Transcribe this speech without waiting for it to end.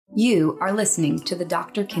You are listening to The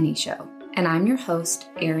Dr. Kinney Show, and I'm your host,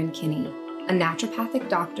 Erin Kinney, a naturopathic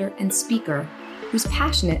doctor and speaker who's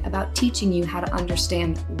passionate about teaching you how to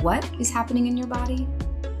understand what is happening in your body,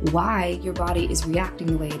 why your body is reacting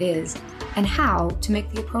the way it is, and how to make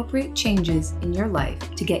the appropriate changes in your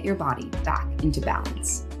life to get your body back into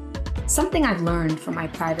balance. Something I've learned from my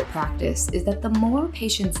private practice is that the more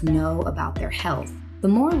patients know about their health, the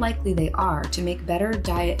more likely they are to make better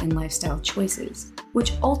diet and lifestyle choices,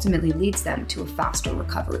 which ultimately leads them to a faster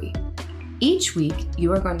recovery. Each week,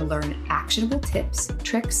 you are going to learn actionable tips,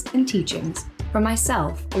 tricks, and teachings from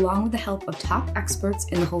myself, along with the help of top experts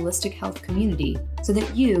in the holistic health community, so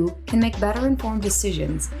that you can make better informed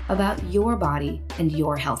decisions about your body and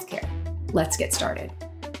your healthcare. Let's get started.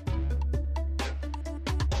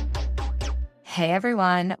 Hey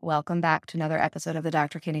everyone, welcome back to another episode of The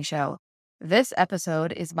Dr. Kinney Show. This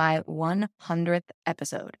episode is my 100th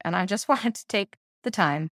episode, and I just wanted to take the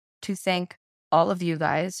time to thank all of you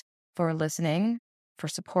guys for listening, for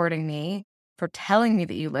supporting me, for telling me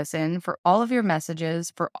that you listen, for all of your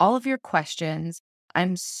messages, for all of your questions.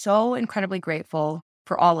 I'm so incredibly grateful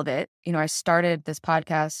for all of it. I started this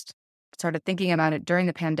podcast, started thinking about it during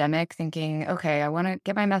the pandemic, thinking, okay, I want to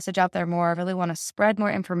get my message out there more. I really want to spread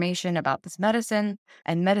more information about this medicine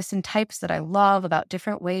and medicine types that I love, about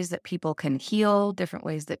different ways that people can heal, different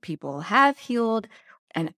ways that people have healed,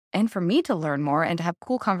 and for me to learn more and to have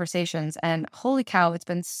cool conversations. And holy cow, it's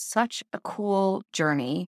been such a cool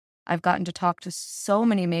journey. I've gotten to talk to so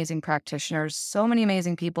many amazing practitioners, so many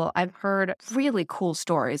amazing people. I've heard really cool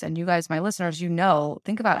stories. And you guys, my listeners,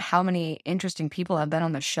 think about how many interesting people have been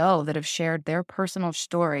on the show that have shared their personal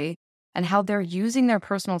story and how they're using their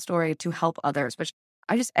personal story to help others, which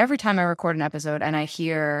every time I record an episode and I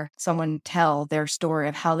hear someone tell their story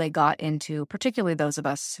of how they got into, particularly those of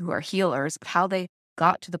us who are healers, how they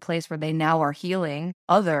got to the place where they now are healing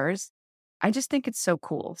others, I just think it's so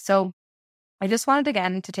cool. So I just wanted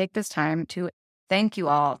again to take this time to thank you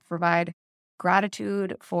all, provide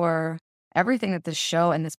gratitude for everything that this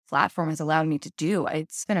show and this platform has allowed me to do.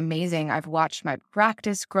 It's been amazing. I've watched my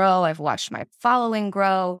practice grow. I've watched my following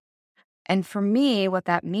grow. And for me, what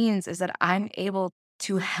that means is that I'm able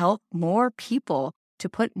to help more people, to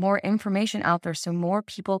put more information out there so more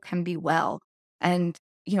people can be well. And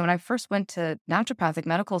when I first went to naturopathic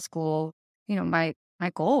medical school, my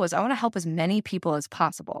goal was I want to help as many people as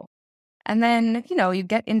possible. And then, you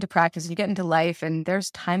get into practice, you get into life, and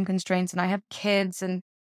there's time constraints, and I have kids and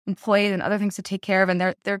employees and other things to take care of. And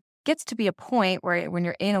there gets to be a point where when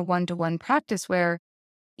you're in a one-to-one practice where,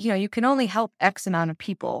 you can only help X amount of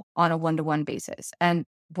people on a one-to-one basis. And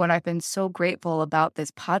what I've been so grateful about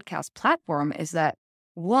this podcast platform is that,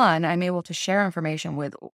 one, I'm able to share information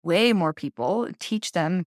with way more people, teach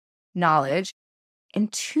them knowledge,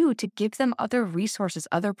 and two, to give them other resources,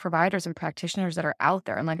 other providers and practitioners that are out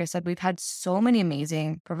there. And like I said, we've had so many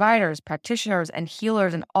amazing providers, practitioners, and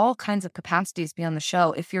healers in all kinds of capacities be on the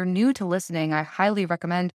show. If you're new to listening, I highly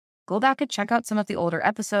recommend go back and check out some of the older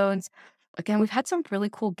episodes. Again, we've had some really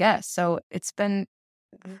cool guests. So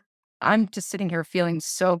I'm just sitting here feeling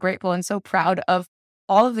so grateful and so proud of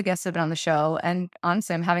all of the guests that have been on the show. And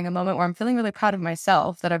honestly, I'm having a moment where I'm feeling really proud of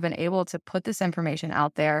myself that I've been able to put this information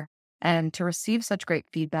out there and to receive such great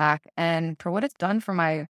feedback, and for what it's done for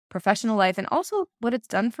my professional life and also what it's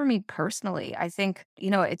done for me personally. I think,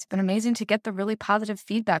 it's been amazing to get the really positive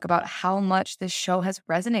feedback about how much this show has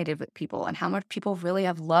resonated with people and how much people really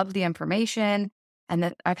have loved the information. And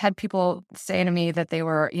that I've had people say to me that they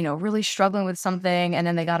were, really struggling with something, and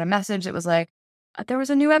then they got a message that was like, there was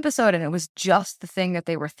a new episode and it was just the thing that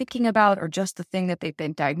they were thinking about, or just the thing that they've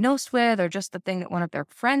been diagnosed with, or just the thing that one of their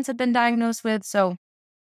friends had been diagnosed with. So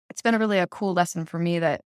it's been a cool lesson for me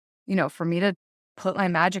that, for me to put my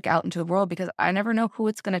magic out into the world, because I never know who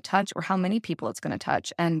it's going to touch or how many people it's going to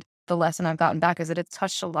touch. And the lesson I've gotten back is that it's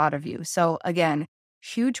touched a lot of you. So again,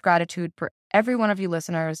 huge gratitude for every one of you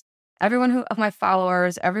listeners, everyone of my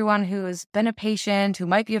followers, everyone who's been a patient, who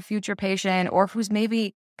might be a future patient, or who's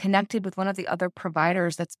maybe connected with one of the other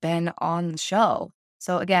providers that's been on the show.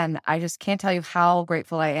 So again, I just can't tell you how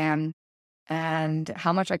grateful I am and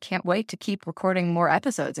how much I can't wait to keep recording more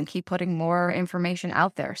episodes and keep putting more information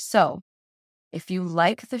out there. So if you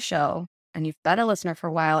like the show and you've been a listener for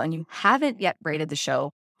a while and you haven't yet rated the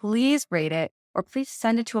show, please rate it, or please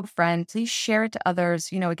send it to a friend. Please share it to others.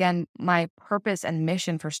 Again, my purpose and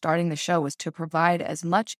mission for starting the show was to provide as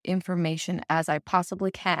much information as I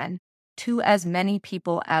possibly can to as many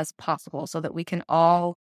people as possible so that we can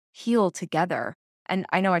all heal together. And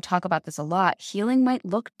I know I talk about this a lot. Healing might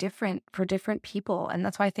look different for different people. And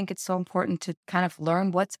that's why I think it's so important to kind of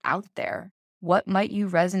learn what's out there. What might you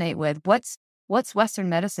resonate with? What's what's Western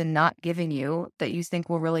medicine not giving you that you think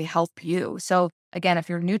will really help you? So again, if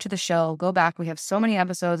you're new to the show, go back. We have so many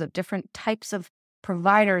episodes of different types of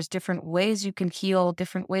providers, different ways you can heal,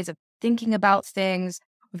 different ways of thinking about things.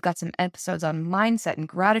 We've got some episodes on mindset and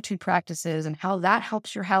gratitude practices and how that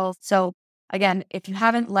helps your health. So again, if you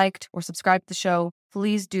haven't liked or subscribed to the show,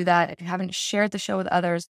 please do that. If you haven't shared the show with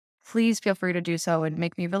others, please feel free to do so. It'd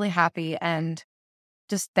make me really happy. And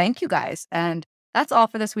just thank you guys. And that's all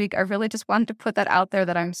for this week. I really just wanted to put that out there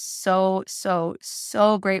that I'm so, so,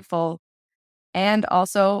 so grateful. And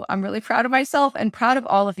also, I'm really proud of myself and proud of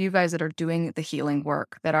all of you guys that are doing the healing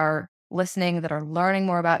work, that are listening, that are learning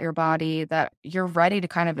more about your body, that you're ready to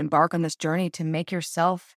kind of embark on this journey to make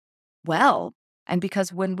yourself well. And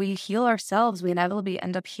because when we heal ourselves, we inevitably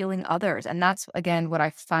end up healing others. And that's, again, what I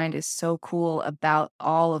find is so cool about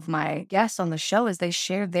all of my guests on the show is they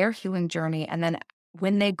share their healing journey. And then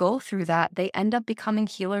when they go through that, they end up becoming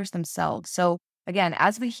healers themselves. So again,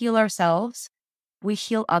 as we heal ourselves, we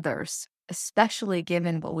heal others, especially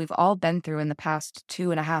given what we've all been through in the past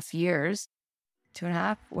 2.5 years,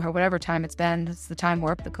 2.5, or whatever time it's been. It's the time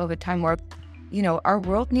warp, the COVID time warp. Our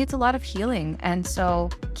world needs a lot of healing. And so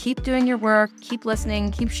keep doing your work, keep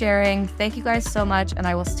listening, keep sharing. Thank you guys so much. And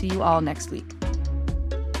I will see you all next week.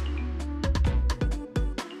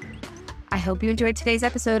 I hope you enjoyed today's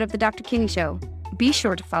episode of The Dr. Kinney Show. Be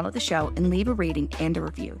sure to follow the show and leave a rating and a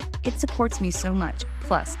review. It supports me so much.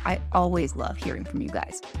 Plus, I always love hearing from you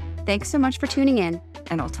guys. Thanks so much for tuning in,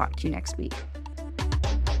 and I'll talk to you next week.